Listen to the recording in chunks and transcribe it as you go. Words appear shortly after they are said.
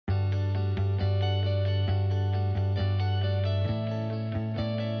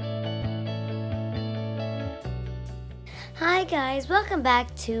Hi guys, welcome back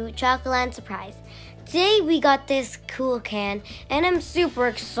to Chocolate Surprise. Today we got this cool can and I'm super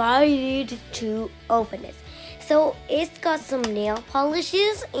excited to open it. So it's got some nail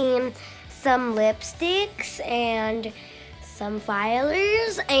polishes and some lipsticks and some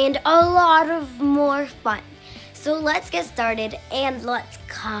filers and a lot of more fun. So let's get started and let's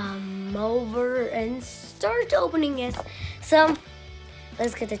come over and start opening this. So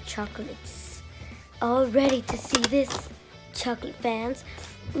let's get the chocolates. All ready to see this? Chocolate fans,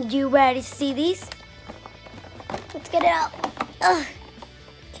 you ready to see these? Let's get it out. Ugh.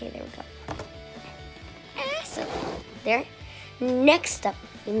 Okay, there we go. So there. Next up,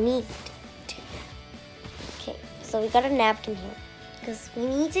 we need okay, so we got a napkin here because we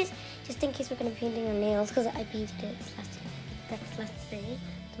need it just in case we're gonna be painting our nails because I painted it last day,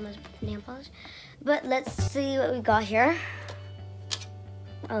 so much nail polish. But let's see what we got here.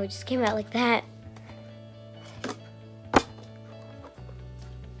 Oh, it just came out like that.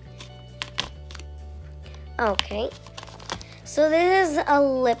 Okay, so this is a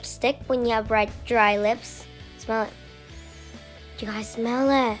lipstick when you have dry lips. Smell it. You guys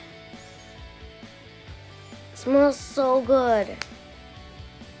smell it. It smells so good.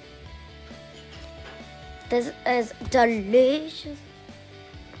 This is delicious.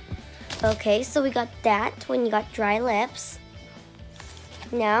 Okay, so we got that when you got dry lips.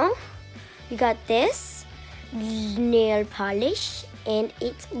 Now, we got this nail polish and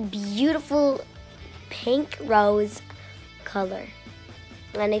it's beautiful pink rose color,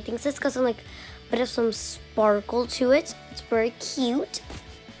 and I think it's got some a bit of some sparkle to it. It's very cute.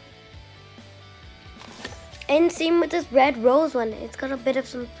 And same with this red rose one. It's got a bit of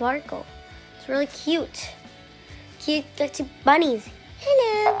some sparkle. It's really cute. Cute little bunnies.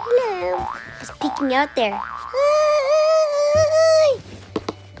 Hello, hello. Just peeking out there. Hi.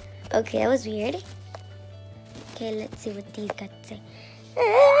 Okay, that was weird. Okay, let's see what these got to say.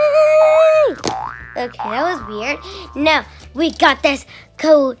 Okay, that was weird. Now, we got this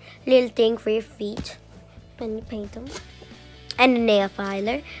cool little thing for your feet when you paint them. And a nail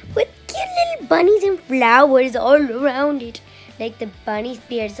filer with cute little bunnies and flowers all around it. Like the bunny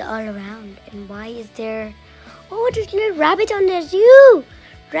spirits all around. And why is there... Oh, there's a little rabbit on there too.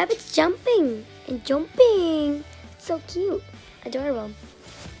 Rabbit's jumping and jumping. It's so cute. Adorable.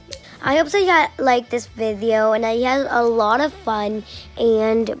 I hope you guys liked this video and I had a lot of fun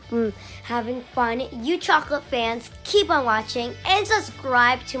and having fun. You chocolate fans, keep on watching and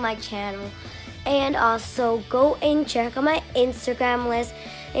subscribe to my channel. And also go and check out my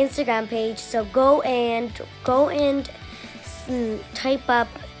Instagram page. So go and type up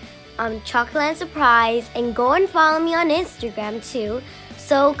Chocolate Surprise and go and follow me on Instagram too.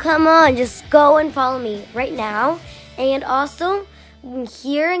 So come on, just go and follow me right now. And also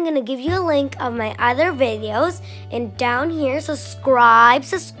here I'm gonna give you a link of my other videos, and down here subscribe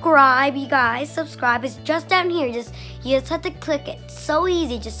you guys. Subscribe is just down here. You just have to click it. So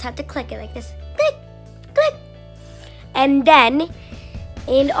easy, just have to click it like this. Click.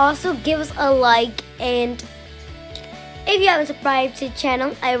 And also give us a like, and if you haven't subscribed to the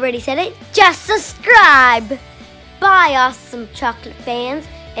channel, I already said it, just subscribe. Bye awesome chocolate fans,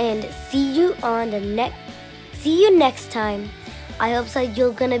 and see you next time. I hope so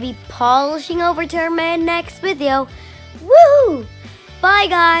you're gonna be polishing over to my next video. Woo! Bye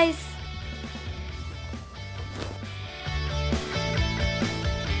guys!